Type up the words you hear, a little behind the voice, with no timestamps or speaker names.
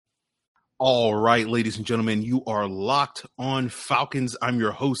All right, ladies and gentlemen, you are locked on Falcons. I'm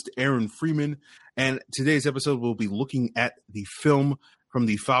your host, Aaron Freeman, and today's episode will be looking at the film from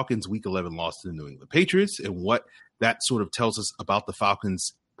the Falcons' Week 11 loss to the New England Patriots and what that sort of tells us about the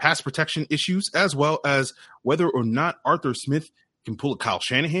Falcons' pass protection issues, as well as whether or not Arthur Smith can pull a Kyle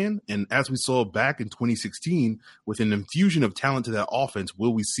Shanahan. And as we saw back in 2016, with an infusion of talent to that offense,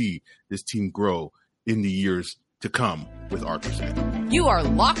 will we see this team grow in the years to come with Arthur Smith? You are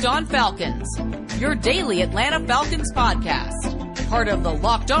Locked On Falcons, your daily Atlanta Falcons podcast. Part of the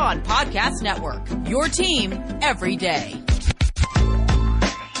Locked On Podcast Network, your team every day.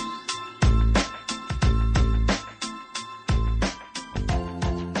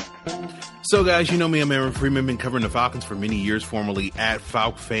 So, guys, you know me, I'm Aaron Freeman, been covering the Falcons for many years, formerly at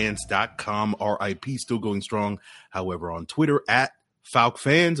FalcFans.com, RIP, still going strong. However, on Twitter, at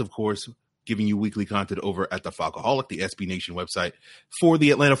FalcFans, of course, giving you weekly content over at the Falcoholic, the SB Nation website for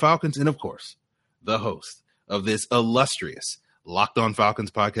the Atlanta Falcons, and of course, the host of this illustrious Locked On Falcons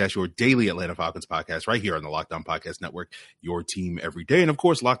podcast, your daily Atlanta Falcons podcast, right here on the Locked On Podcast Network, your team every day. And of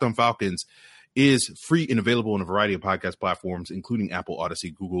course, Locked On Falcons is free and available on a variety of podcast platforms, including Apple,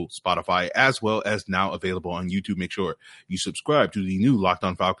 Odyssey, Google, Spotify, as well as now available on YouTube. Make sure you subscribe to the new Locked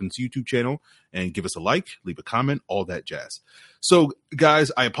On Falcons YouTube channel and give us a like, leave a comment, all that jazz. So,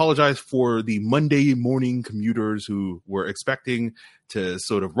 guys, I apologize for the Monday morning commuters who were expecting to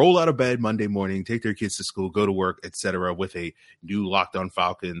sort of roll out of bed Monday morning, take their kids to school, go to work, etc., with a new Locked On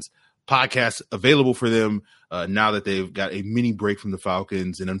Falcons podcast available for them now that they've got a mini break from the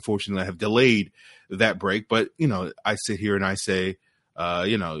Falcons, and unfortunately I have delayed that break. But, you know, I sit here and I say,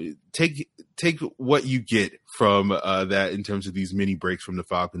 take what you get from that in terms of these mini breaks from the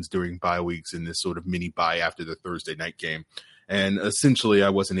Falcons during bye weeks and this sort of mini bye after the Thursday night game. And essentially, I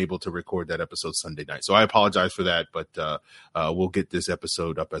wasn't able to record that episode Sunday night. So I apologize for that, but we'll get this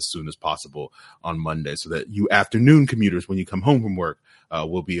episode up as soon as possible on Monday so that you afternoon commuters, when you come home from work,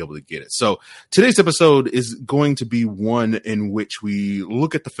 will be able to get it. So today's episode is going to be one in which we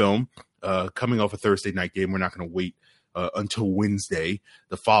look at the film coming off a Thursday night game. We're not going to wait until Wednesday,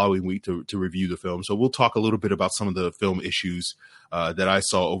 the following week, to review the film. So we'll talk a little bit about some of the film issues that I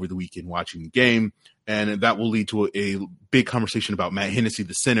saw over the weekend watching the game. And that will lead to a big conversation about Matt Hennessy,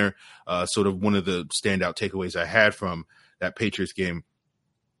 the center. Sort of one of the standout takeaways I had from that Patriots game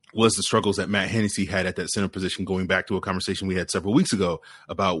was the struggles that Matt Hennessy had at that center position, going back to a conversation we had several weeks ago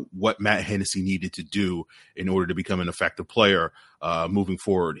about what Matt Hennessy needed to do in order to become an effective player moving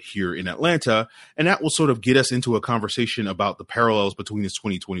forward here in Atlanta. And that will sort of get us into a conversation about the parallels between his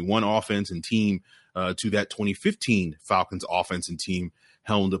 2021 offense and team to that 2015 Falcons offense and team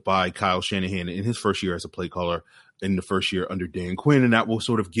helmed by Kyle Shanahan in his first year as a play caller, in the first year under Dan Quinn. And that will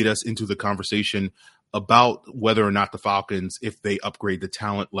sort of get us into the conversation about whether or not the Falcons, if they upgrade the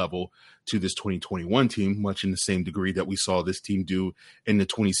talent level to this 2021 team, much in the same degree that we saw this team do in the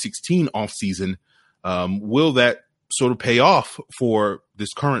 2016 offseason, will that sort of pay off for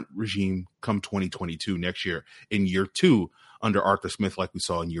this current regime come 2022 next year, in year two under Arthur Smith, like we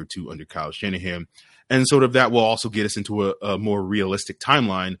saw in year two under Kyle Shanahan. And sort of that will also get us into a more realistic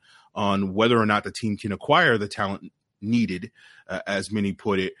timeline on whether or not the team can acquire the talent needed, as many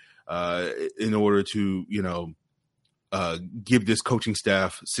put it, in order to, give this coaching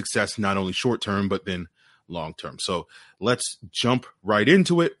staff success, not only short term, but then long term. So let's jump right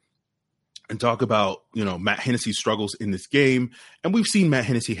into it and talk about, Matt Hennessy's struggles in this game. And we've seen Matt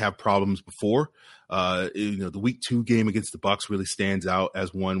Hennessy have problems before. The week 2 game against the Bucs really stands out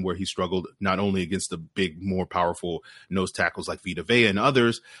as one where he struggled not only against the big, more powerful nose tackles like Vita Vea and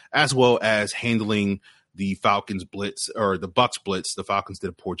others, as well as handling the Falcons blitz or the Bucs blitz. The Falcons did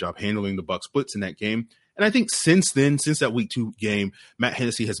a poor job handling the Bucs blitz in that game. And I think since then, since that week 2 game, Matt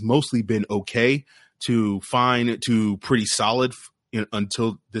Hennessy has mostly been okay to fine to pretty solid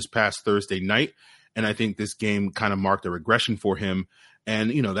until this past Thursday night. And I think this game kind of marked a regression for him.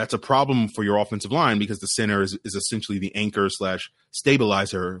 And, that's a problem for your offensive line because the center is essentially the anchor /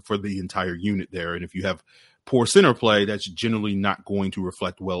 stabilizer for the entire unit there. And if you have poor center play, that's generally not going to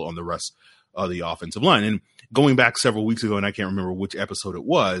reflect well on the rest of the offensive line. And going back several weeks ago, and I can't remember which episode it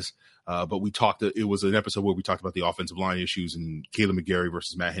was, but it was an episode where we talked about the offensive line issues and Caleb McGarry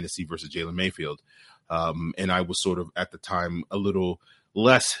versus Matt Hennessy versus Jalen Mayfield. And I was sort of at the time a little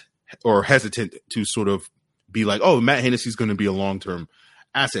less or hesitant to sort of be like, oh, Matt Hennessy's going to be a long-term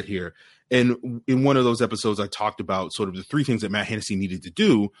asset here. And in one of those episodes, I talked about sort of the 3 things that Matt Hennessy needed to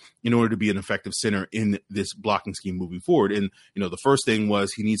do in order to be an effective center in this blocking scheme moving forward. And, the first thing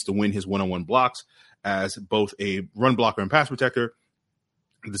was he needs to win his one-on-one blocks as both a run blocker and pass protector.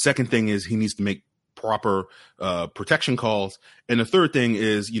 The second thing is he needs to make proper protection calls. And the third thing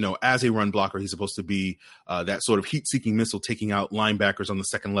is, as a run blocker, he's supposed to be that sort of heat-seeking missile, taking out linebackers on the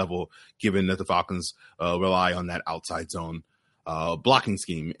second level, given that the Falcons rely on that outside zone blocking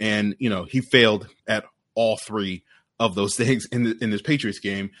scheme. And, he failed at all three of those things in this Patriots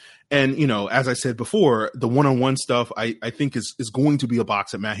game. And, as I said before, the one-on-one stuff, I think is going to be a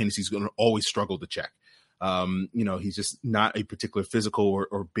box that Matt Hennessy's going to always struggle to check. He's just not a particular physical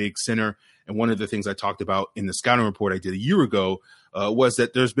or big center. And one of the things I talked about in the scouting report I did a year ago was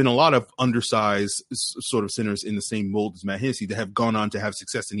that there's been a lot of undersized sort of centers in the same mold as Matt Hennessy that have gone on to have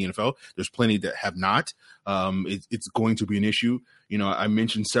success in the NFL. There's plenty that have not. It's going to be an issue. I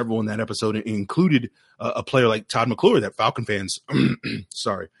mentioned several in that episode. It included a player like Todd McClure that Falcon fans,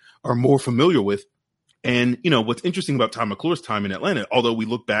 are more familiar with. And, what's interesting about Todd McClure's time in Atlanta, although we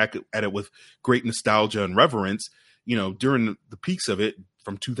look back at it with great nostalgia and reverence, during the peaks of it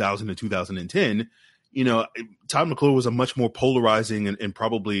from 2000 to 2010, Todd McClure was a much more polarizing and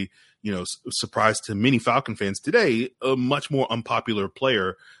probably, surprise to many Falcon fans today, a much more unpopular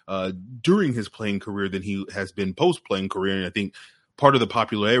player during his playing career than he has been post-playing career. And I think part of the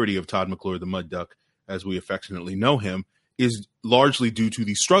popularity of Todd McClure, the Mud Duck, as we affectionately know him, is largely due to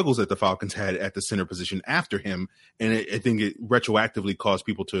the struggles that the Falcons had at the center position after him. And I think it retroactively caused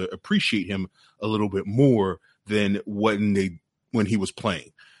people to appreciate him a little bit more than when he was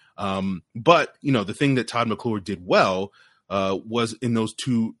playing. But, the thing that Todd McClure did well was in those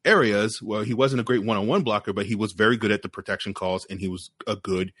two areas. Well, he wasn't a great one-on-one blocker, but he was very good at the protection calls, and he was a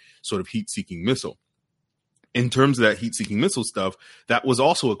good sort of heat-seeking missile. In terms of that heat-seeking missile stuff, that was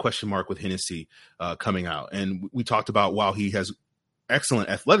also a question mark with Hennessy coming out. And we talked about, while he has excellent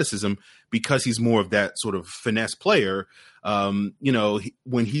athleticism, because he's more of that sort of finesse player,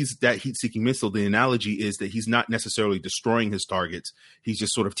 when he's that heat-seeking missile, the analogy is that he's not necessarily destroying his targets. He's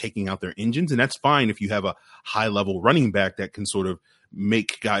just sort of taking out their engines. And that's fine if you have a high-level running back that can sort of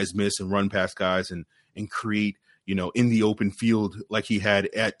make guys miss and run past guys and create, in the open field like he had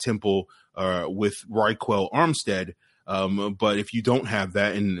at Temple with Raquel Armstead. But if you don't have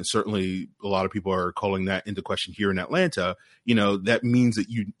that, and certainly a lot of people are calling that into question here in Atlanta, that means that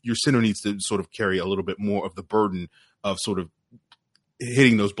your center needs to sort of carry a little bit more of the burden of sort of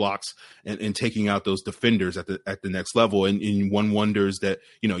hitting those blocks and taking out those defenders at the next level. And one wonders that,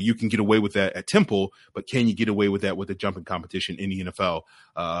 you can get away with that at Temple, but can you get away with that with the jumping competition in the NFL,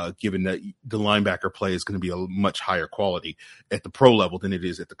 given that the linebacker play is going to be a much higher quality at the pro level than it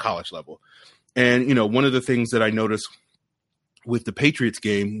is at the college level. And, one of the things that I noticed with the Patriots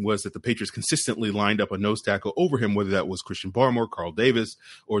game was that the Patriots consistently lined up a nose tackle over him, whether that was Christian Barmore, Carl Davis,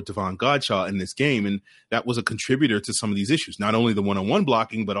 or Devon Godshaw in this game. And that was a contributor to some of these issues, not only the one-on-one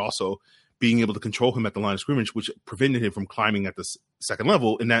blocking, but also being able to control him at the line of scrimmage, which prevented him from climbing at the second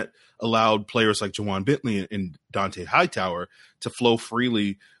level. And that allowed players like Jawan Bentley and Dante Hightower to flow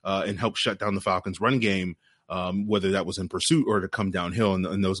freely and help shut down the Falcons' run game, whether that was in pursuit or to come downhill.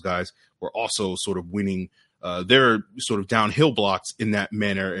 And those guys were also sort of winning their sort of downhill blocks in that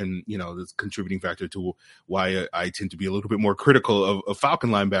manner. And, that's a contributing factor to why I tend to be a little bit more critical of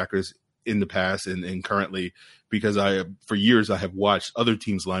Falcon linebackers in the past and currently, because for years I have watched other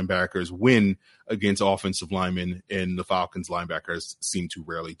teams' linebackers win against offensive linemen, and the Falcons linebackers seem to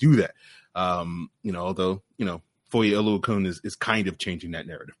rarely do that. Although, Foye Oluokun is kind of changing that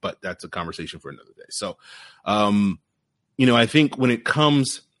narrative, but that's a conversation for another day. So, I think when it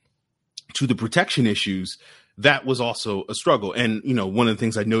comes to the protection issues, that was also a struggle. And, one of the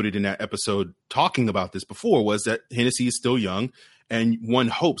things I noted in that episode talking about this before was that Hennessy is still young, and one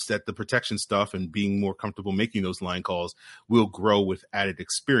hopes that the protection stuff and being more comfortable making those line calls will grow with added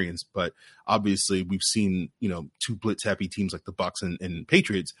experience. But obviously we've seen, two blitz happy teams like the Bucs and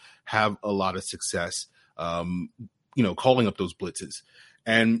Patriots have a lot of success, calling up those blitzes.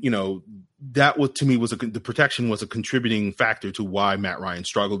 And, that to me the protection was a contributing factor to why Matt Ryan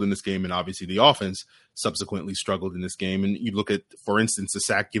struggled in this game. And obviously the offense subsequently struggled in this game. And you look at, for instance, the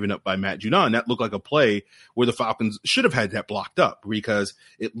sack given up by Matt Judon, that looked like a play where the Falcons should have had that blocked up, because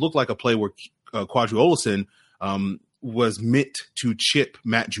it looked like a play where Quadri Olison was meant to chip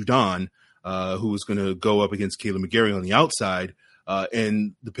Matt Judon, who was going to go up against Caleb McGarry on the outside.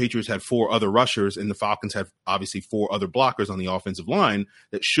 And the Patriots had four other rushers, and the Falcons had obviously four other blockers on the offensive line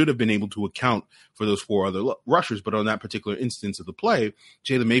that should have been able to account for those four other rushers. But on that particular instance of the play,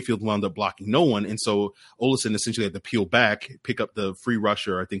 Jalen Mayfield wound up blocking no one. And so Olison essentially had to peel back, pick up the free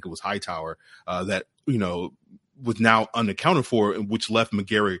rusher, I think it was Hightower, that, was now unaccounted for, which left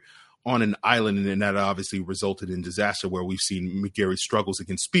McGarry on an island. And then that obviously resulted in disaster where we've seen McGarry struggles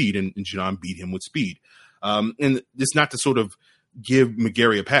against speed, and Judon beat him with speed. And it's not to sort of give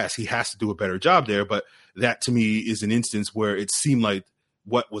McGarry a pass. He has to do a better job there. But that to me is an instance where it seemed like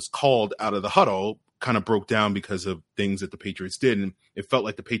what was called out of the huddle kind of broke down because of things that the Patriots did. And it felt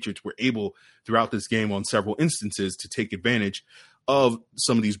like the Patriots were able throughout this game on several instances to take advantage of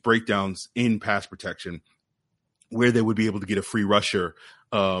some of these breakdowns in pass protection where they would be able to get a free rusher,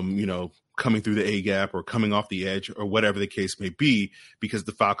 coming through the A gap or coming off the edge or whatever the case may be, because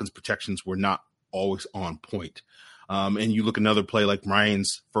the Falcons protections were not always on point. And you look another play like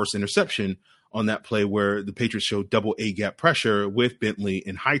Ryan's first interception on that play where the Patriots showed double A gap pressure with Bentley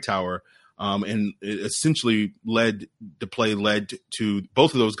and Hightower. And it essentially led to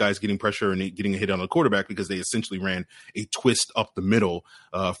both of those guys getting pressure and getting a hit on the quarterback because they essentially ran a twist up the middle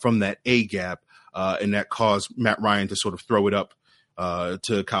from that A gap. And that caused Matt Ryan to sort of throw it up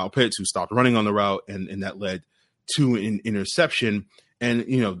to Kyle Pitts, who stopped running on the route. And that led to an interception.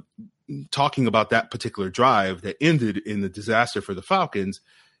 And, talking about that particular drive that ended in the disaster for the Falcons,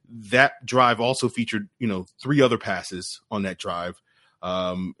 that drive also featured, 3 other passes on that drive.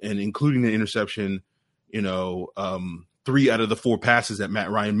 And including the interception, 3 out of the 4 passes that Matt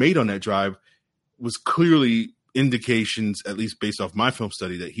Ryan made on that drive was clearly indications, at least based off my film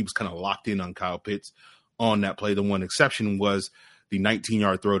study, that he was kind of locked in on Kyle Pitts on that play. The one exception was the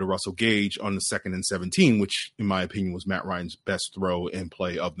 19-yard throw to Russell Gage on the 2nd and 17, which in my opinion was Matt Ryan's best throw and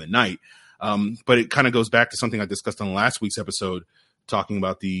play of the night. But it kind of goes back to something I discussed on last week's episode, talking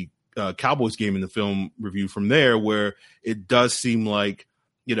about the Cowboys game in the film review from there, where it does seem like,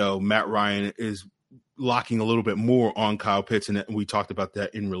 Matt Ryan is locking a little bit more on Kyle Pitts. And we talked about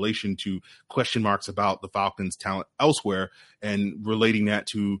that in relation to question marks about the Falcons' talent elsewhere and relating that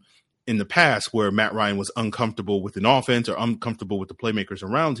to in the past where Matt Ryan was uncomfortable with an offense or uncomfortable with the playmakers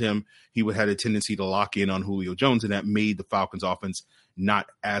around him. He had a tendency to lock in on Julio Jones, and that made the Falcons offense not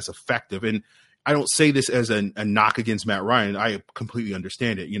as effective. And I don't say this as a knock against Matt Ryan. I completely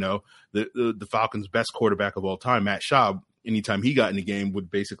understand it. The Falcons' best quarterback of all time, Matt Schaub, anytime he got in the game would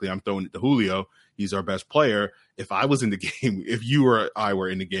basically, I'm throwing it to Julio. He's our best player. If I was in the game, if you or I were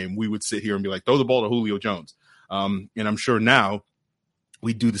in the game, we would sit here and be like, throw the ball to Julio Jones. And I'm sure now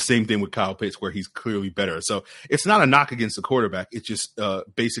we do the same thing with Kyle Pitts where he's clearly better. So it's not a knock against the quarterback. It's just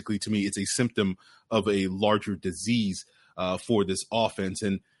basically, to me, it's a symptom of a larger disease for this offense.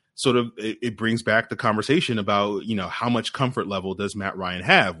 And sort of it brings back the conversation about, how much comfort level does Matt Ryan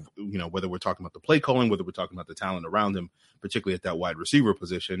have, whether we're talking about the play calling, whether we're talking about the talent around him, particularly at that wide receiver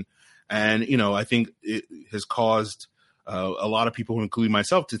position. And, I think it has caused a lot of people, including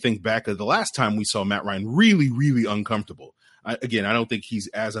myself, to think back of the last time we saw Matt Ryan really, really uncomfortable. I don't think he's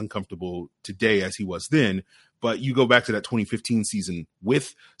as uncomfortable today as he was then, but you go back to that 2015 season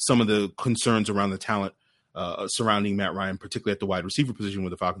with some of the concerns around the talent surrounding Matt Ryan, particularly at the wide receiver position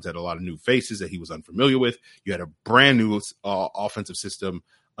where the Falcons had a lot of new faces that he was unfamiliar with. You had a brand new offensive system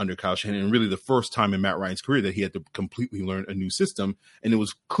under Kyle Shanahan, and really the first time in Matt Ryan's career that he had to completely learn a new system, and it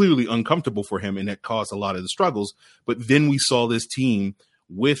was clearly uncomfortable for him, and that caused a lot of the struggles. But then we saw this team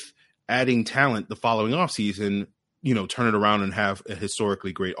with adding talent the following offseason, turn it around and have a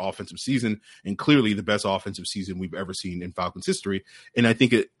historically great offensive season, and clearly the best offensive season we've ever seen in Falcons history. And I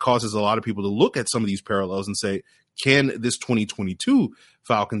think it causes a lot of people to look at some of these parallels and say, can this 2022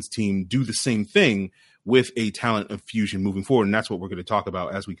 Falcons team do the same thing with a talent infusion moving forward? And that's what we're going to talk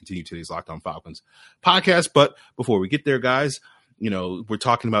about as we continue today's Locked On Falcons podcast. But before we get there, guys, we're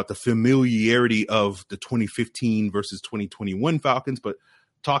talking about the familiarity of the 2015 versus 2021 Falcons, but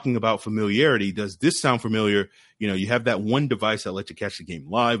talking about familiarity, does this sound familiar? You have that one device that lets you catch the game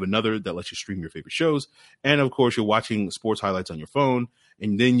live, another that lets you stream your favorite shows, and of course you're watching sports highlights on your phone,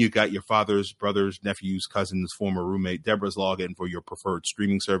 and then you got your father's, brother's, nephew's, cousin's, former roommate Deborah's login for your preferred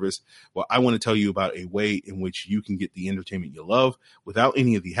streaming service. Well, I want to tell you about a way in which you can get the entertainment you love without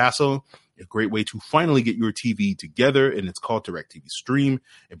any of the hassle. A great way to finally get your TV together, and it's called DirecTV Stream.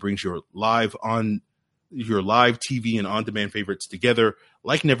 It brings your live TV and on-demand favorites together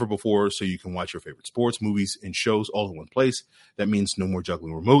like never before, so you can watch your favorite sports, movies, and shows all in one place. That means no more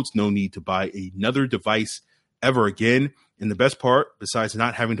juggling remotes, no need to buy another device ever again. And the best part, besides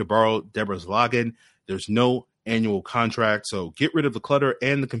not having to borrow Deborah's login, there's no annual contract. So get rid of the clutter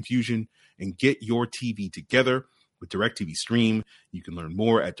and the confusion and get your TV together with DirecTV Stream. You can learn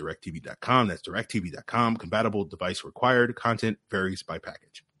more at directtv.com. That's directtv.com. Compatible device required. Content varies by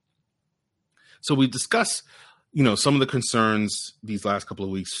package. So we discussed, some of the concerns these last couple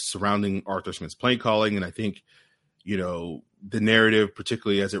of weeks surrounding Arthur Smith's play calling. And I think, the narrative,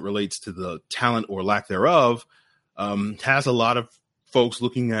 particularly as it relates to the talent or lack thereof, has a lot of folks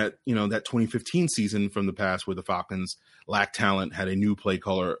looking at, that 2015 season from the past where the Falcons lacked talent, had a new play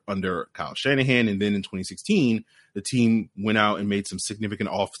caller under Kyle Shanahan. And then in 2016, the team went out and made some significant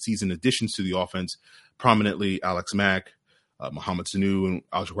off-season additions to the offense, prominently Alex Mack, Mohamed Sanu, and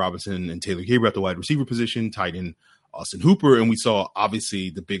Alger Robinson, and Taylor Gabriel at the wide receiver position, tight end Austin Hooper. And we saw, obviously,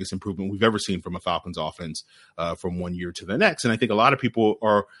 the biggest improvement we've ever seen from a Falcons offense from one year to the next. And I think a lot of people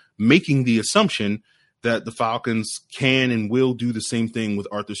are making the assumption that the Falcons can and will do the same thing with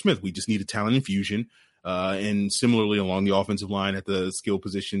Arthur Smith. We just need a talent infusion. And similarly along the offensive line at the skill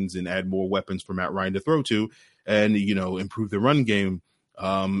positions, and add more weapons for Matt Ryan to throw to, and, improve the run game.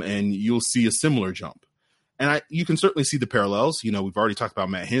 And you'll see a similar jump. And you can certainly see the parallels. We've already talked about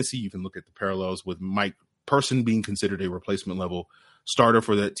Matt Hennessy. You can look at the parallels with Mike Person being considered a replacement level starter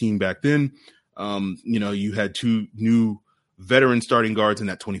for that team back then. You had two new veteran starting guards in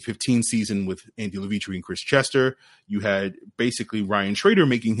that 2015 season with Andy Levitre and Chris Chester. You had basically Ryan Schrader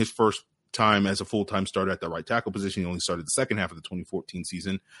making his first time as a full-time starter at the right tackle position. He only started the second half of the 2014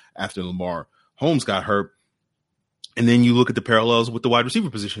 season after Lamar Holmes got hurt. And then you look at the parallels with the wide receiver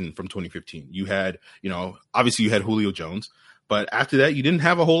position from 2015. You had, obviously you had Julio Jones, but after that, you didn't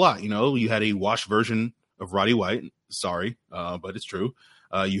have a whole lot. You had a washed version of Roddy White. Sorry, but it's true.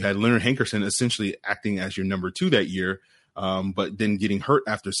 You had Leonard Hankerson essentially acting as your number 2 that year, but then getting hurt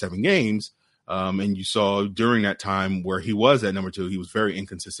after 7 games. And you saw during that time where he was at number 2, he was very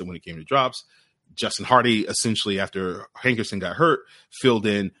inconsistent when it came to drops. Justin Hardy, essentially after Hankerson got hurt, filled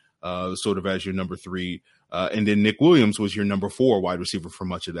in sort of as your number 3. And then Nick Williams was your number 4 wide receiver for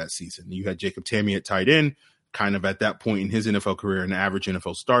much of that season. You had Jacob Tamme at tight end, kind of at that point in his NFL career, an average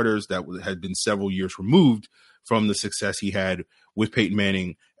NFL starters that had been several years removed from the success he had with Peyton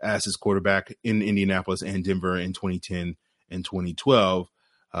Manning as his quarterback in Indianapolis and Denver in 2010 and 2012.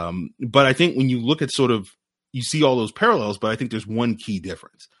 But I think when you look at you see all those parallels, but I think there's one key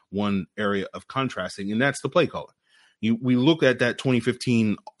difference, one area of contrasting, and that's the play calling. We look at that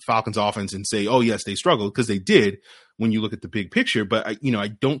 2015 Falcons offense and say, oh, yes, they struggled, because they did when you look at the big picture. But, I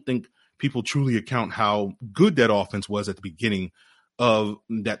don't think people truly account how good that offense was at the beginning of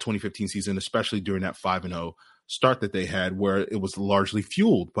that 2015 season, especially during that 5-0 start that they had, where it was largely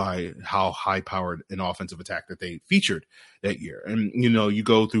fueled by how high-powered an offensive attack that they featured that year. And, you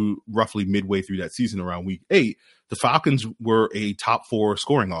go through roughly midway through that season, around week 8, the Falcons were a top 4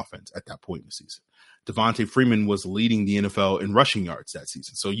 scoring offense at that point in the season. Devontae Freeman was leading the NFL in rushing yards that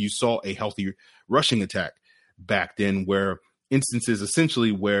season. So you saw a healthy rushing attack back then, where instances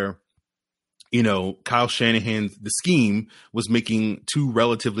essentially where, Kyle Shanahan's the scheme was making 2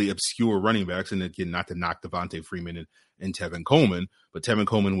 relatively obscure running backs. And again, not to knock Devontae Freeman and Tevin Coleman, but Tevin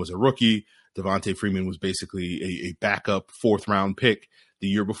Coleman was a rookie. Devontae Freeman was basically a backup 4th round pick the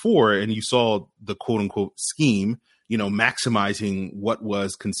year before. And you saw the quote unquote scheme, maximizing what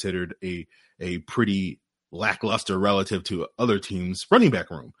was considered a pretty lackluster relative to other teams' running back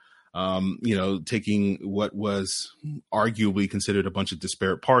room. Taking what was arguably considered a bunch of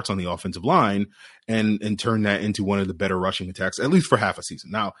disparate parts on the offensive line and turn that into one of the better rushing attacks, at least for half a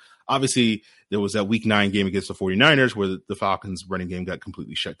season. Now, obviously, there was that week 9 game against the 49ers where the Falcons running game got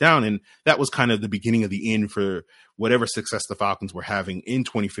completely shut down. And that was kind of the beginning of the end for whatever success the Falcons were having in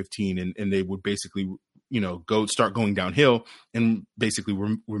 2015. And they would basically, start going downhill and basically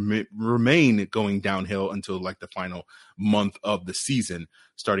remain going downhill until like the final month of the season,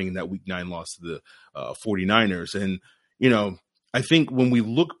 starting in that week 9 loss to the 49ers. And, I think when we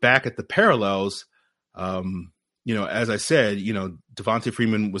look back at the parallels, as I said, Devontae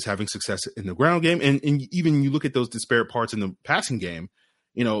Freeman was having success in the ground game. And even you look at those disparate parts in the passing game,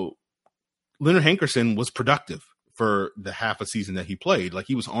 Leonard Hankerson was productive for the half a season that he played. Like,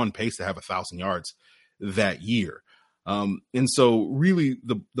 he was on pace to have 1,000 yards that year. And so really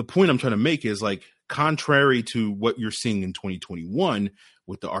the point I'm trying to make is, like, contrary to what you're seeing in 2021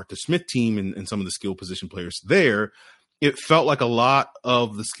 with the Arthur Smith team and some of the skill position players there, it felt like a lot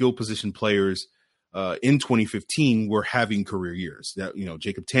of the skill position players in 2015 were having career years. That,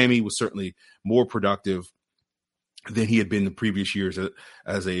 Jacob Tamme was certainly more productive than he had been the previous years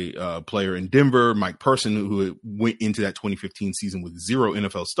as a player in Denver. Mike Person, who went into that 2015 season with 0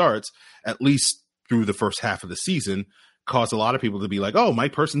 NFL starts, at least through the first half of the season, caused a lot of people to be like, oh,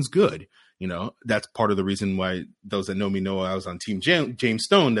 Mike Person's good. That's part of the reason why those that know me know I was on Team James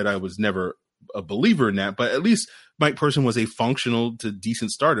Stone, that I was never a believer in that. But at least Mike Person was a functional to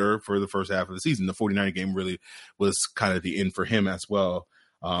decent starter for the first half of the season. The 49er game really was kind of the end for him as well.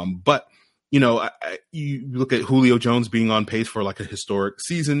 But you look at Julio Jones being on pace for like a historic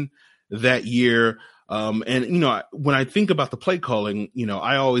season that year. And when I think about the play calling,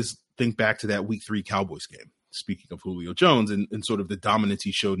 I always think back to that week 3 Cowboys game, speaking of Julio Jones and sort of the dominance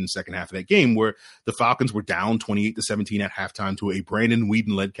he showed in the second half of that game, where the Falcons were down 28-17 at halftime to a Brandon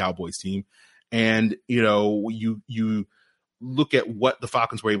Weeden-led Cowboys team. And, you look at what the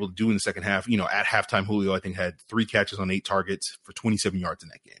Falcons were able to do in the second half. At halftime, Julio, I think, had 3 catches on 8 targets for 27 yards in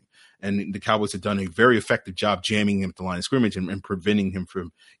that game. And the Cowboys had done a very effective job jamming him at the line of scrimmage and preventing him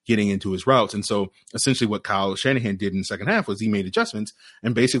from getting into his routes. And so essentially what Kyle Shanahan did in the second half was he made adjustments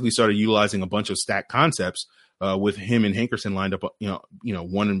and basically started utilizing a bunch of stack concepts with him and Hankerson lined up,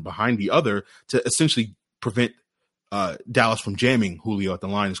 one behind the other to essentially prevent Dallas from jamming Julio at the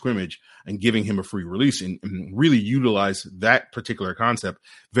line of scrimmage and giving him a free release and really utilize that particular concept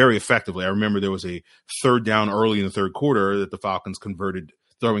very effectively. I remember there was a third down early in the third quarter that the Falcons converted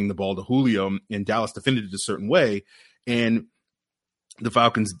throwing the ball to Julio, and Dallas defended it a certain way. And the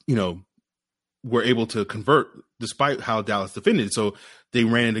Falcons, were able to convert despite how Dallas defended. So they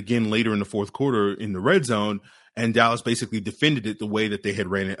ran it again later in the fourth quarter in the red zone, and Dallas basically defended it the way that they had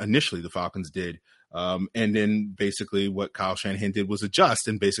ran it initially, the Falcons did. And then basically what Kyle Shanahan did was adjust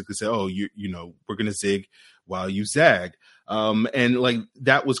and basically say, we're going to zig while you zag. And like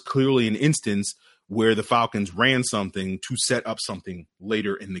that was clearly an instance where the Falcons ran something to set up something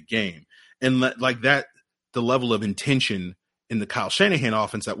later in the game. And like that, the level of intention in the Kyle Shanahan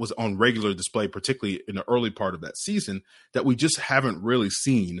offense that was on regular display, particularly in the early part of that season, that we just haven't really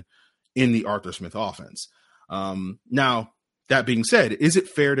seen in the Arthur Smith offense. Now, that being said, is it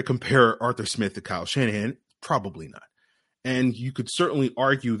fair to compare Arthur Smith to Kyle Shanahan? Probably not. And you could certainly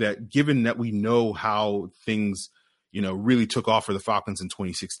argue that given that we know how things, really took off for the Falcons in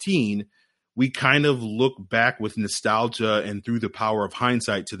 2016, we kind of look back with nostalgia and through the power of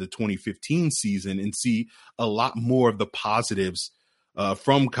hindsight to the 2015 season and see a lot more of the positives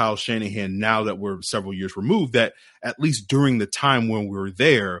from Kyle Shanahan now that we're several years removed, that at least during the time when we were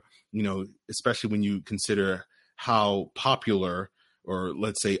there, especially when you consider how popular or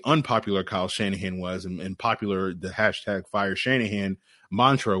let's say unpopular Kyle Shanahan was and popular the hashtag Fire Shanahan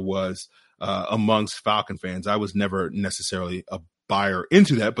mantra was amongst Falcon fans. I was never necessarily a buyer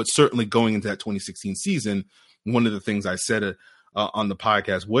into that, but certainly going into that 2016 season, one of the things I said on the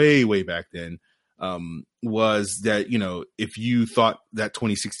podcast way back then was that, if you thought that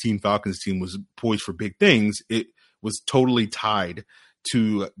 2016 Falcons team was poised for big things, it was totally tied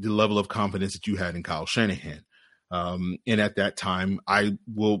to the level of confidence that you had in Kyle Shanahan. And at that time, I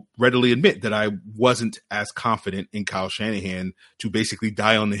will readily admit that I wasn't as confident in Kyle Shanahan to basically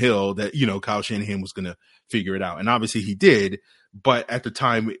die on the hill that, Kyle Shanahan was going to figure it out. And obviously he did. But at the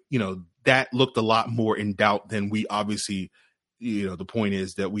time, that looked a lot more in doubt than we obviously, the point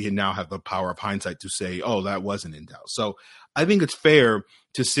is that we now have the power of hindsight to say, oh, that wasn't in doubt. So I think it's fair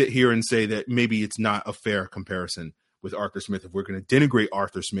to sit here and say that maybe it's not a fair comparison with Arthur Smith. If we're going to denigrate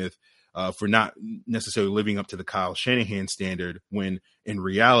Arthur Smith for not necessarily living up to the Kyle Shanahan standard, when in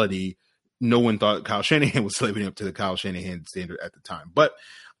reality, no one thought Kyle Shanahan was living up to the Kyle Shanahan standard at the time. But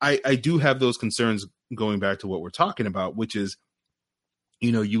I do have those concerns going back to what we're talking about, which is,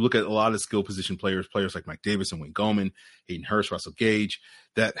 you look at a lot of skill position players like Mike Davis and Wayne Gallman, Hayden Hurst, Russell Gage,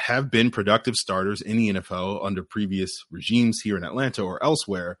 that have been productive starters in the NFL under previous regimes here in Atlanta or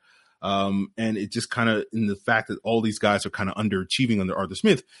elsewhere. And it just kind of, in the fact that all these guys are kind of underachieving under Arthur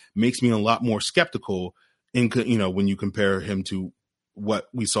Smith, makes me a lot more skeptical when you compare him to what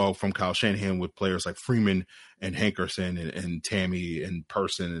we saw from Kyle Shanahan with players like Freeman and Hankerson and Tammy and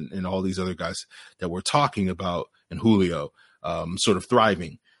Person and all these other guys that we're talking about, and Julio. Sort of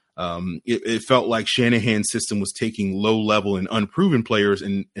thriving. It felt like Shanahan's system was taking low-level and unproven players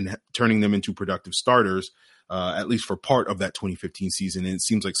and turning them into productive starters, at least for part of that 2015 season. And it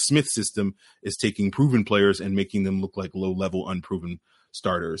seems like Smith's system is taking proven players and making them look like low-level, unproven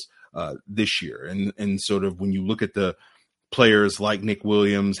starters this year. And sort of when you look at the players like Nick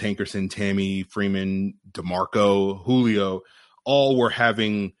Williams, Hankerson, Tammy, Freeman, DeMarco, Julio, all were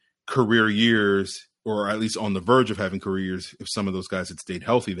having career years, or at least on the verge of having careers, if some of those guys had stayed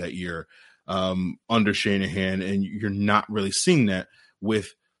healthy that year under Shanahan. And you're not really seeing that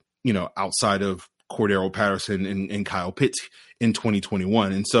with, outside of Cordero Patterson and Kyle Pitts in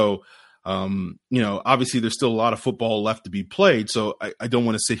 2021. And so, obviously there's still a lot of football left to be played. So I don't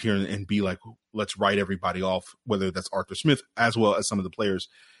want to sit here and be like, let's write everybody off, whether that's Arthur Smith as well as some of the players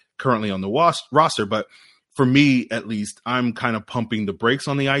currently on the roster. But for me, at least, I'm kind of pumping the brakes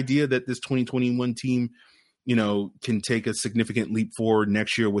on the idea that this 2021 team, can take a significant leap forward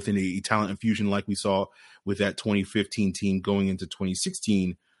next year within a talent infusion like we saw with that 2015 team going into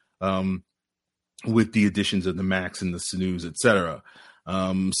 2016 with the additions of the Max and the Sanus, et cetera.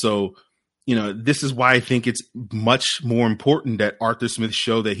 So, this is why I think it's much more important that Arthur Smith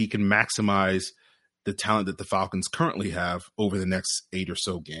show that he can maximize the talent that the Falcons currently have over the next 8 or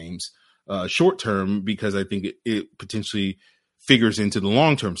so games. Short term, because I think it potentially figures into the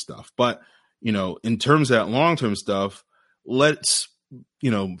long-term stuff. But, in terms of that long-term stuff, let's,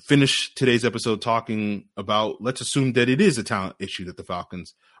 finish today's episode talking about, let's assume that it is a talent issue that the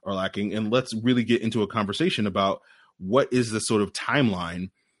Falcons are lacking. And let's really get into a conversation about what is the sort of timeline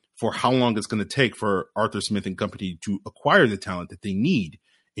for how long it's going to take for Arthur Smith and company to acquire the talent that they need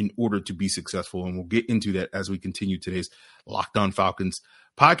in order to be successful. And we'll get into that as we continue today's Locked On Falcons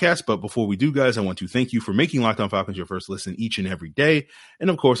podcast. But before we do, guys, I want to thank you for making Locked On Falcons your first listen each and every day. And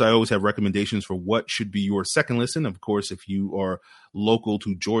of course, I always have recommendations for what should be your second listen. Of course, if you are local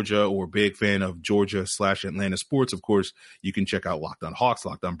to Georgia or a big fan of Georgia/Atlanta sports, of course, you can check out Locked On Hawks,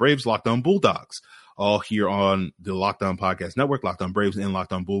 Locked On Braves, Locked On Bulldogs, all here on the Locked On Podcast Network. Locked On Braves and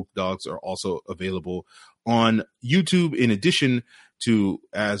Locked On Bulldogs are also available on YouTube, in addition to,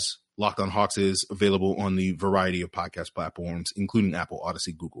 as Locked On Hawks is available on the variety of podcast platforms, including Apple,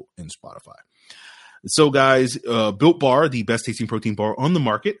 Odyssey, Google, and Spotify. So, guys, Built Bar, the best tasting protein bar on the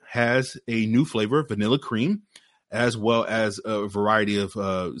market, has a new flavor, vanilla cream, as well as a variety of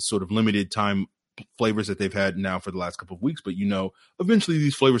sort of limited time flavors that they've had now for the last couple of weeks. But, eventually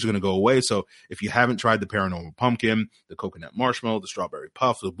these flavors are going to go away. So if you haven't tried the paranormal pumpkin, the coconut marshmallow, the strawberry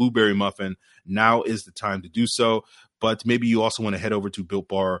puff, the blueberry muffin, now is the time to do so. But maybe you also want to head over to Built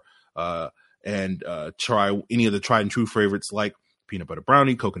Bar and try any of the tried and true favorites like peanut butter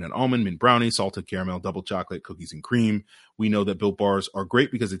brownie, coconut almond, mint brownie, salted caramel, double chocolate, cookies and cream. We know that Built Bars are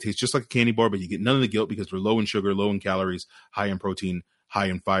great because it tastes just like a candy bar, but you get none of the guilt because they're low in sugar, low in calories, high in protein, high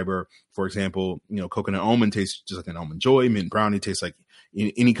in fiber. For example, coconut almond tastes just like an almond joy. Mint brownie tastes like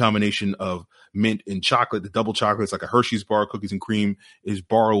any combination of mint and chocolate. The double chocolate is like a Hershey's bar. Cookies and cream is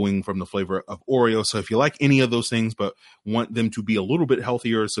borrowing from the flavor of Oreo. So if you like any of those things but want them to be a little bit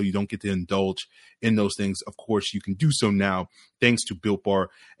healthier so you don't get to indulge in those things, of course, you can do so now thanks to Built Bar.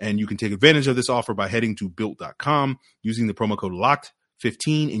 And you can take advantage of this offer by heading to Built.com using the promo code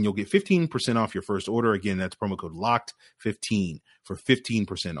LOCKED15, and you'll get 15% off your first order. Again, that's promo code LOCKED15 for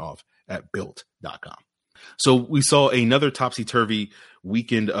 15% off at Built.com. So we saw another topsy-turvy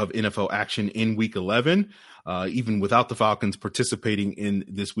weekend of NFL action in Week 11, even without the Falcons participating in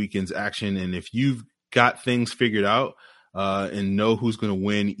this weekend's action. And if you've got things figured out and know who's going to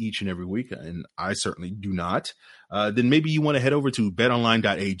win each and every week, and I certainly do not, then maybe you want to head over to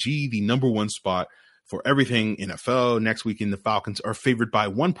betonline.ag, the number one spot for everything NFL. Next weekend, the Falcons are favored by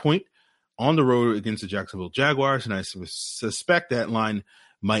 1 point on the road against the Jacksonville Jaguars, and I suspect that line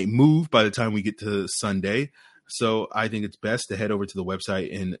might move by the time we get to Sunday. So I think it's best to head over to the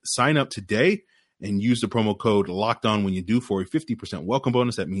website and sign up today and use the promo code Locked On when you do for a 50% welcome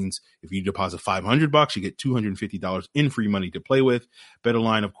bonus. That means if you deposit $500, you get $250 in free money to play with.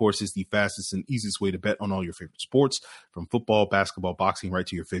 BetOnline, of course, is the fastest and easiest way to bet on all your favorite sports, from football, basketball, boxing, right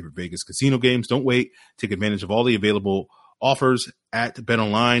to your favorite Vegas casino games. Don't wait. Take advantage of all the available offers at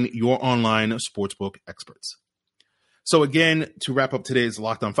BetOnline, your online sportsbook experts. So again, to wrap up today's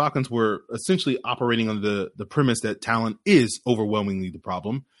Locked On Falcons, we're essentially operating on the premise that talent is overwhelmingly the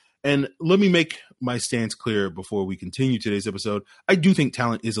problem. And let me make my stance clear before we continue today's episode. I do think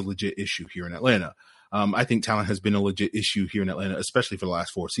talent is a legit issue here in Atlanta. I think talent has been a legit issue here in Atlanta, especially for the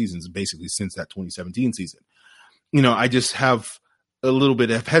last 4 seasons, basically since that 2017 season. I just have a little bit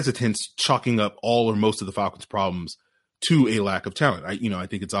of hesitance chalking up all or most of the Falcons' problems to a lack of talent. I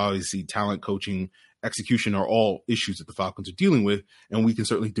think it's obviously talent, coaching, execution are all issues that the Falcons are dealing with, and we can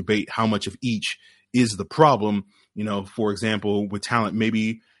certainly debate how much of each is the problem. For example, with talent,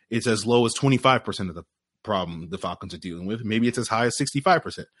 maybe it's as low as 25% of the problem the Falcons are dealing with. Maybe it's as high as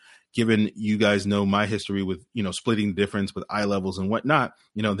 65%. Given you guys know my history with, splitting the difference with eye levels and whatnot,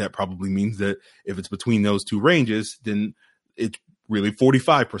 that probably means that if it's between those two ranges, then it's really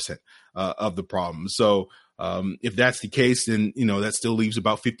 45% of the problem. So if that's the case, then, that still leaves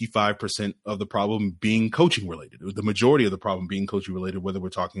about 55% of the problem being coaching related, or the majority of the problem being coaching related, whether we're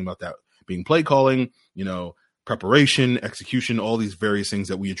talking about that being play calling, preparation, execution, all these various things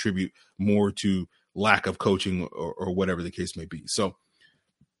that we attribute more to lack of coaching or whatever the case may be. So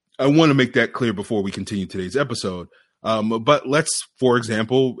I want to make that clear before we continue today's episode. But let's, for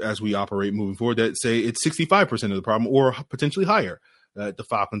example, as we operate moving forward, that say it's 65% of the problem or potentially higher. The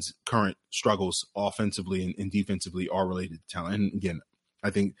Falcons' current struggles offensively and defensively are related to talent. And again,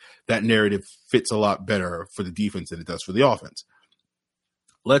 I think that narrative fits a lot better for the defense than it does for the offense.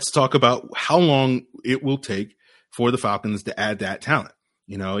 Let's talk about how long it will take for the Falcons to add that talent.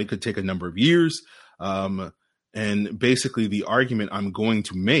 It could take a number of years. And basically the argument I'm going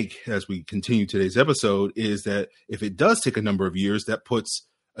to make as we continue today's episode is that if it does take a number of years, that puts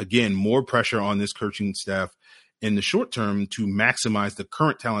again, more pressure on this coaching staff in the short term to maximize the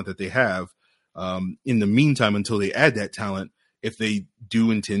current talent that they have in the meantime until they add that talent if they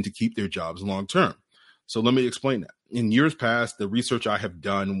do intend to keep their jobs long term. So let me explain that. In years past, the research I have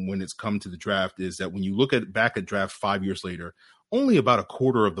done when it's come to the draft is that when you look back at draft 5 years later, only about a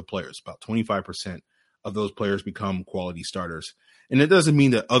quarter of the players, about 25% of those players become quality starters. And it doesn't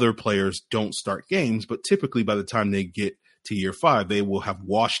mean that other players don't start games, but typically by the time they get to year 5, they will have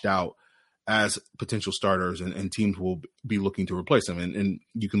washed out as potential starters, and teams will be looking to replace them. And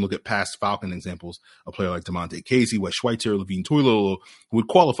you can look at past Falcon examples, a player like DeMonte Casey, Wes Schweitzer, Levine Toilolo, who would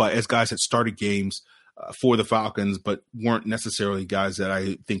qualify as guys that started games for the Falcons, but weren't necessarily guys that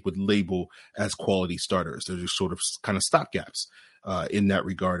I think would label as quality starters. They're just sort of kind of stopgaps in that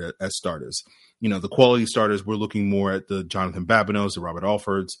regard as starters. You know, the quality starters, we're looking more at the Jonathan Babineaus, the Robert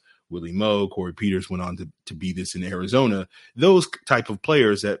Alfords, Willie Moe, Corey Peters went on to be this in Arizona. Those type of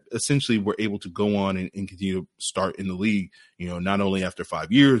players that essentially were able to go on and continue to start in the league, you know, not only after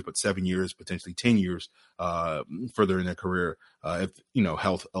 5 years, but 7 years, potentially 10 years further in their career, if, you know,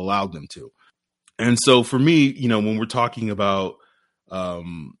 health allowed them to. And so for me, you know, when we're talking about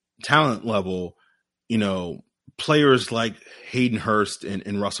talent level, you know, players like Hayden Hurst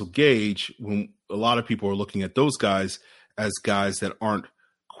and Russell Gage, when a lot of people are looking at those guys as guys that aren't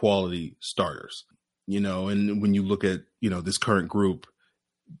quality starters, you know, and when you look at, you know, this current group,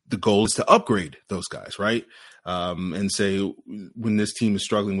 the goal is to upgrade those guys, right? And say when this team is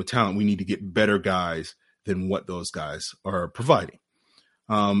struggling with talent, we need to get better guys than what those guys are providing.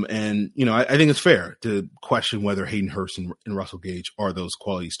 And, you know, I think it's fair to question whether Hayden Hurst and Russell Gage are those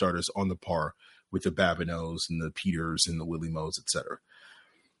quality starters on the par with the Babineaus and the Peters and the Willie Moes, et cetera.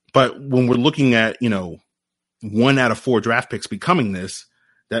 But when we're looking at, you know, 1 out of 4 draft picks becoming this,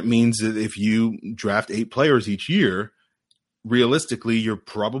 that means that if you draft 8 players each year, realistically, you're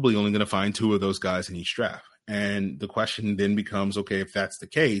probably only going to find 2 of those guys in each draft. And the question then becomes, okay, if that's the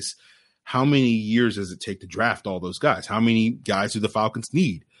case, how many years does it take to draft all those guys? How many guys do the Falcons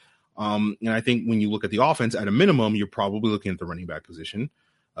need? And I think when you look at the offense, at a minimum, you're probably looking at the running back position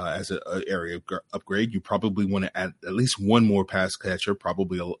as an area upgrade. You probably want to add at least one more pass catcher,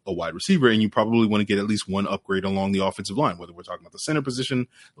 probably a wide receiver, and you probably want to get at least one upgrade along the offensive line, whether we're talking about the center position,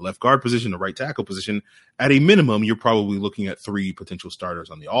 the left guard position, the right tackle position. At a minimum, you're probably looking at 3 potential starters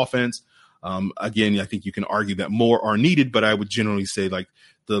on the offense. Again, I think you can argue that more are needed, but I would generally say like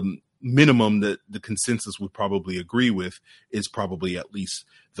the minimum that the consensus would probably agree with is probably at least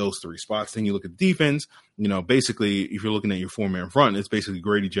those 3 spots. Then you look at defense, you know, basically if you're looking at your 4-man front, it's basically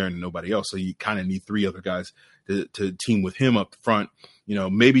Grady Jarrett and nobody else. So you kind of need 3 other guys to team with him up front. You know,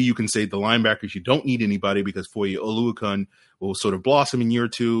 maybe you can say the linebackers, you don't need anybody because Foye Oluokun will sort of blossom in year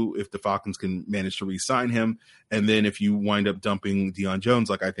 2 if the Falcons can manage to re-sign him. And then if you wind up dumping Deion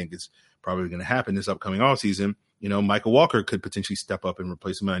Jones, like I think is probably going to happen this upcoming offseason, you know, Michael Walker could potentially step up and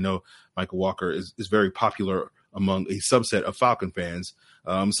replace him. And I know Michael Walker is very popular among a subset of Falcon fans.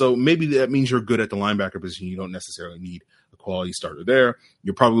 So maybe that means you're good at the linebacker position. You don't necessarily need a quality starter there.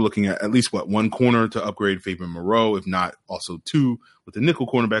 You're probably looking at least, 1 corner to upgrade Fabian Moreau, if not also 2 with the nickel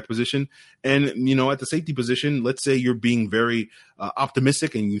cornerback position. And, you know, at the safety position, let's say you're being very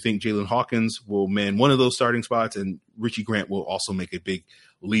optimistic and you think Jalen Hawkins will man one of those starting spots and Richie Grant will also make a big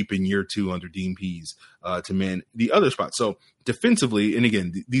leap in year 2 under Dean Pease to man the other spot. So defensively, and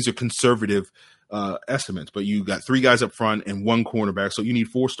again, these are conservative estimates, but you got 3 guys up front and 1 cornerback. So you need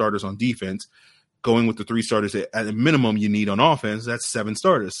 4 starters on defense. Going with the 3 starters at a minimum you need on offense, that's 7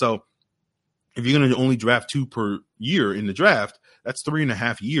 starters. So if you're going to only draft 2 per year in the draft, that's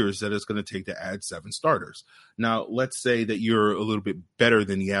 3.5 years that it's going to take to add 7 starters. Now, let's say that you're a little bit better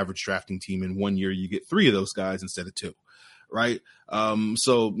than the average drafting team. In 1 year, you get 3 of those guys instead of 2. Right.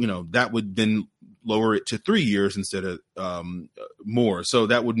 So, you know, that would then lower it to 3 years instead of more. So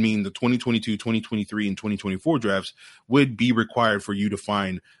that would mean the 2022, 2023, and 2024 drafts would be required for you to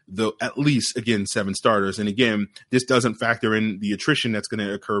find at least, again, 7 starters. And again, this doesn't factor in the attrition that's going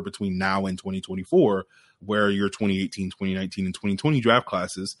to occur between now and 2024, where your 2018, 2019, and 2020 draft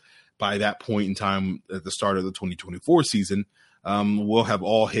classes, by that point in time at the start of the 2024 season, will have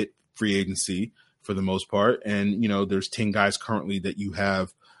all hit free agency for the most part. And, you know, there's 10 guys currently that you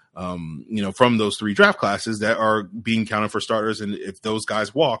have, you know, from those 3 draft classes that are being counted for starters. And if those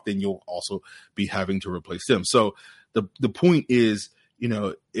guys walk, then you'll also be having to replace them. So the point is, you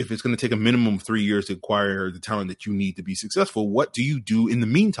know, if it's going to take a minimum of 3 years to acquire the talent that you need to be successful, what do you do in the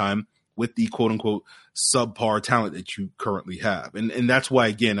meantime with the quote unquote subpar talent that you currently have? And that's why,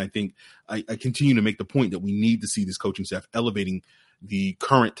 again, I think I continue to make the point that we need to see this coaching staff elevating the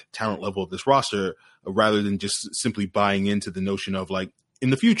current talent level of this roster rather than just simply buying into the notion of like, in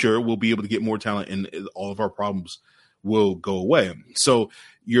the future, we'll be able to get more talent and all of our problems will go away. So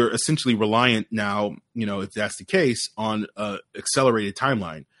you're essentially reliant now, if that's the case, on accelerated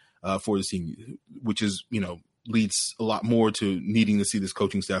timeline for the team, which is, leads a lot more to needing to see this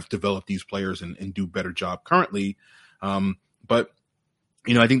coaching staff develop these players and do a better job currently. But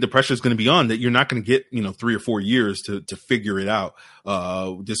I think the pressure is going to be on that you're not going to get, 3 or 4 years to figure it out.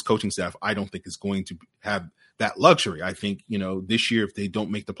 This coaching staff, I don't think is going to have that luxury. I think, this year, if they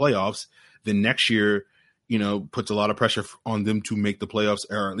don't make the playoffs, then next year, puts a lot of pressure on them to make the playoffs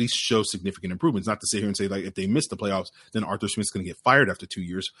or at least show significant improvements. Not to sit here and say, like, if they miss the playoffs, then Arthur Smith's going to get fired after 2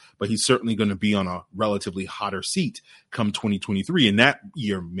 years, but he's certainly going to be on a relatively hotter seat come 2023. And that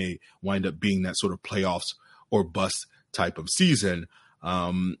year may wind up being that sort of playoffs or bust type of season.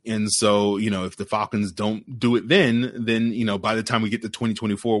 And so, if the Falcons don't do it then, by the time we get to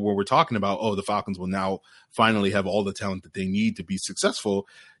 2024, where we're talking about, the Falcons will now finally have all the talent that they need to be successful,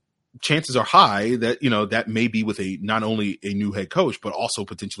 chances are high that, that may be with not only a new head coach, but also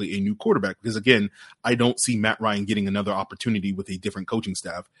potentially a new quarterback. Because again, I don't see Matt Ryan getting another opportunity with a different coaching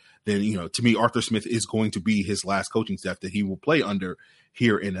staff. Then, to me, Arthur Smith is going to be his last coaching staff that he will play under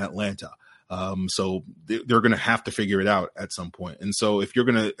here in Atlanta. So they're going to have to figure it out at some point. And so if you're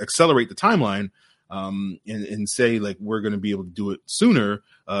going to accelerate the timeline and say, like, we're going to be able to do it sooner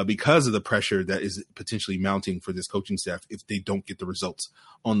because of the pressure that is potentially mounting for this coaching staff if they don't get the results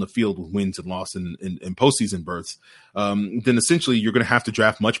on the field with wins and losses and postseason berths, then essentially you're going to have to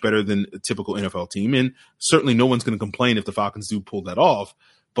draft much better than a typical NFL team. And certainly no one's going to complain if the Falcons do pull that off.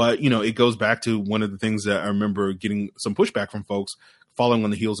 But, it goes back to one of the things that I remember getting some pushback from folks following on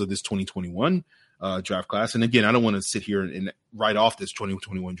the heels of this 2021 draft class. And again, I don't want to sit here and write off this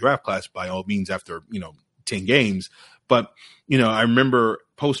 2021 draft class by all means after, 10 games. But, I remember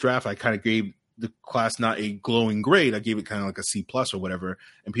post-draft, I kind of gave the class not a glowing grade. I gave it kind of like a C+ or whatever.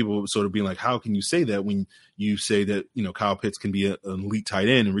 And people were sort of being like, how can you say that when you say that, Kyle Pitts can be an elite tight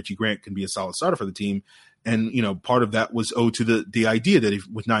end and Richie Grant can be a solid starter for the team? And, part of that was owed to the idea that if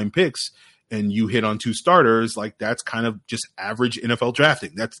with 9 picks and you hit on 2 starters, like that's kind of just average NFL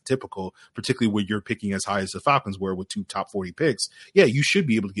drafting. That's typical, particularly when you're picking as high as the Falcons were with 2 top 40 picks. Yeah, you should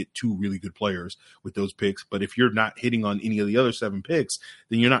be able to get 2 really good players with those picks. But if you're not hitting on any of the other 7 picks,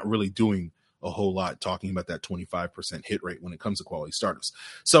 then you're not really doing a whole lot talking about that 25% hit rate when it comes to quality starters.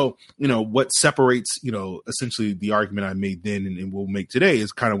 So, what separates, essentially the argument I made then and we'll make today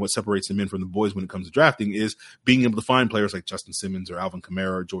is kind of what separates the men from the boys when it comes to drafting is being able to find players like Justin Simmons or Alvin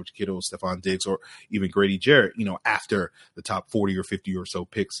Kamara, or George Kittle, Stephon Diggs, or even Grady Jarrett, after the top 40 or 50 or so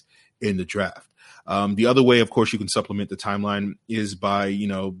picks in the draft. The other way, of course, you can supplement the timeline is by,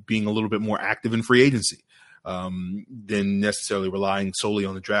 being a little bit more active in free agency than necessarily relying solely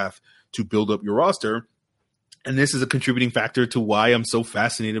on the draft to build up your roster. And this is a contributing factor to why I'm so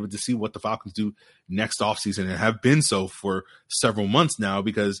fascinated to see what the Falcons do next offseason and have been so for several months now,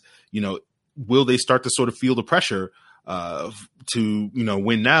 because, will they start to sort of feel the pressure to,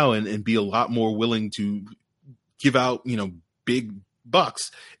 win now and be a lot more willing to give out, big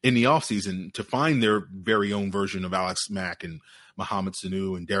bucks in the offseason to find their very own version of Alex Mack and Mohamed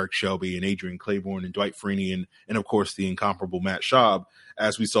Sanu and Derek Shelby and Adrian Claiborne and Dwight Freeney and of course the incomparable Matt Schaub,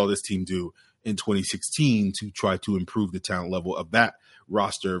 as we saw this team do in 2016 to try to improve the talent level of that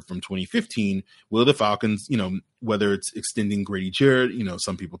roster from 2015. Will the Falcons, whether it's extending Grady Jarrett,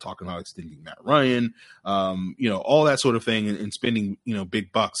 some people talking about extending Matt Ryan, all that sort of thing and spending,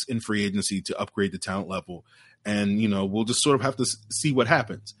 big bucks in free agency to upgrade the talent level. And, we'll just sort of have to see what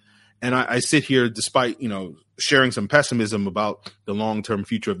happens. And I sit here, despite, sharing some pessimism about the long-term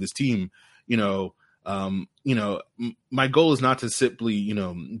future of this team, my goal is not to simply,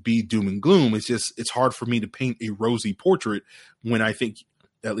 be doom and gloom. It's just, it's hard for me to paint a rosy portrait when I think,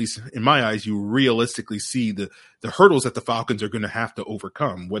 at least in my eyes, you realistically see the hurdles that the Falcons are going to have to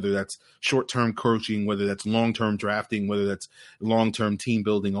overcome, whether that's short-term coaching, whether that's long-term drafting, whether that's long-term team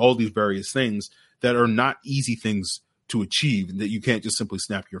building, all these various things that are not easy things to achieve, that you can't just simply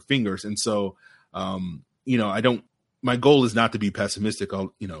snap your fingers. And so, my goal is not to be pessimistic,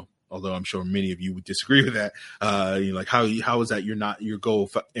 although I'm sure many of you would disagree with that. Like how is that your goal,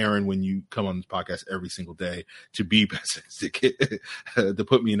 Aaron, when you come on this podcast every single day, to be pessimistic, to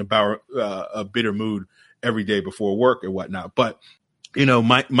put me in a bitter mood every day before work or whatnot. But,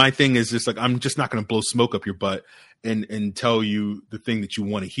 my thing is just like, I'm just not going to blow smoke up your butt and tell you the thing that you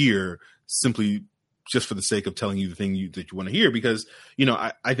want to hear simply just for the sake of telling you the thing that you want to hear. Because,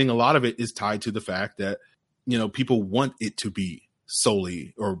 I think a lot of it is tied to the fact that, people want it to be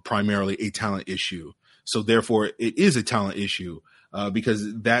solely or primarily a talent issue. So therefore it is a talent issue.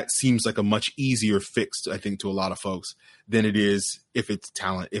 because that seems like a much easier fix, I think, to a lot of folks than it is if it's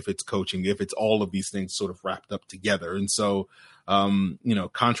talent, if it's coaching, if it's all of these things sort of wrapped up together. And so,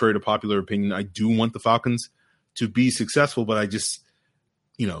 contrary to popular opinion, I do want the Falcons to be successful, but I just,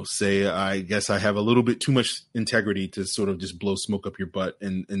 say I guess I have a little bit too much integrity to sort of just blow smoke up your butt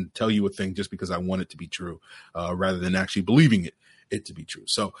and tell you a thing just because I want it to be true, rather than actually believing it to be true.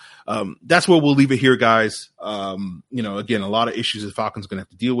 So that's where we'll leave it here, guys. Again, a lot of issues the Falcons are going to have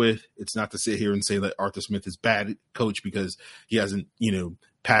to deal with. It's not to sit here and say that Arthur Smith is bad coach because he hasn't,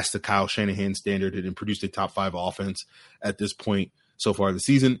 passed the Kyle Shanahan standard and produced a top 5 offense at this point so far this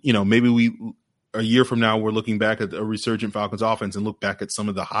season. Maybe a year from now, we're looking back at a resurgent Falcons offense and look back at some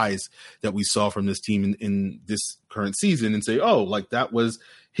of the highs that we saw from this team in this current season and say, oh, like that was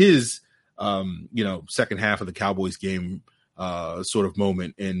his, second half of the Cowboys game sort of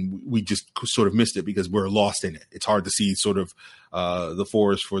moment. And we just sort of missed it because we're lost in it. It's hard to see sort of the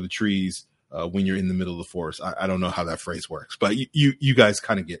forest for the trees when you're in the middle of the forest. I don't know how that phrase works, but you guys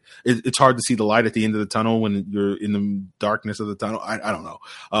kind of get it. It's hard to see the light at the end of the tunnel when you're in the darkness of the tunnel. I don't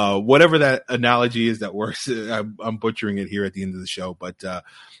know. Whatever that analogy is that works, I'm butchering it here at the end of the show, but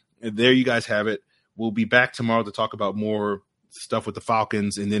there you guys have it. We'll be back tomorrow to talk about more stuff with the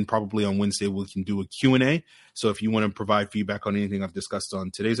Falcons, and then probably on Wednesday we can do a Q&A. So if you want to provide feedback on anything I've discussed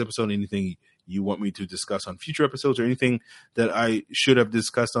on today's episode, anything you want me to discuss on future episodes, or anything that I should have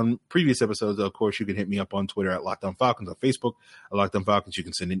discussed on previous episodes, of course, you can hit me up on Twitter at Locked On Falcons, on Facebook at Locked On Falcons. You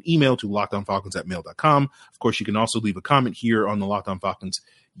can send an email to lockedonfalcons@mail.com. Of course, you can also leave a comment here on the Locked On Falcons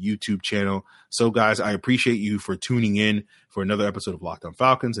YouTube channel. So, guys, I appreciate you for tuning in for another episode of Locked On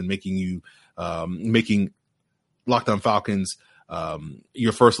Falcons and making Locked On Falcons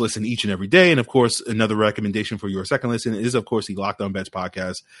your first listen each and every day. And of course, another recommendation for your second listen is, of course, the Locked On Bets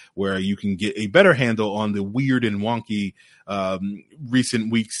podcast, where you can get a better handle on the weird and wonky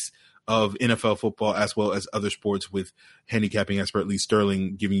recent weeks of NFL football, as well as other sports, with handicapping expert Lee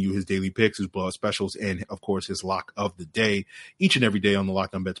Sterling giving you his daily picks, his blowout specials, and of course his lock of the day each and every day on the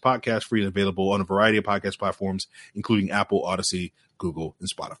Locked On Bets podcast, free and available on a variety of podcast platforms, including Apple, Odyssey, Google, and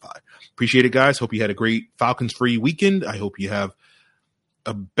Spotify. Appreciate it, guys. Hope you had a great Falcons free weekend. I hope you have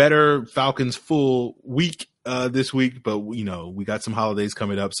a better Falcons full week this week, but we got some holidays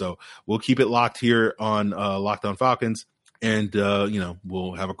coming up, so we'll keep it locked here on Locked On Falcons. And,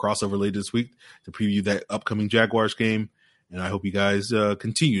 we'll have a crossover later this week to preview that upcoming Jaguars game. And I hope you guys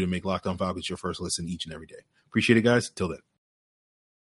continue to make Locked On Falcons your first listen each and every day. Appreciate it, guys. Till then.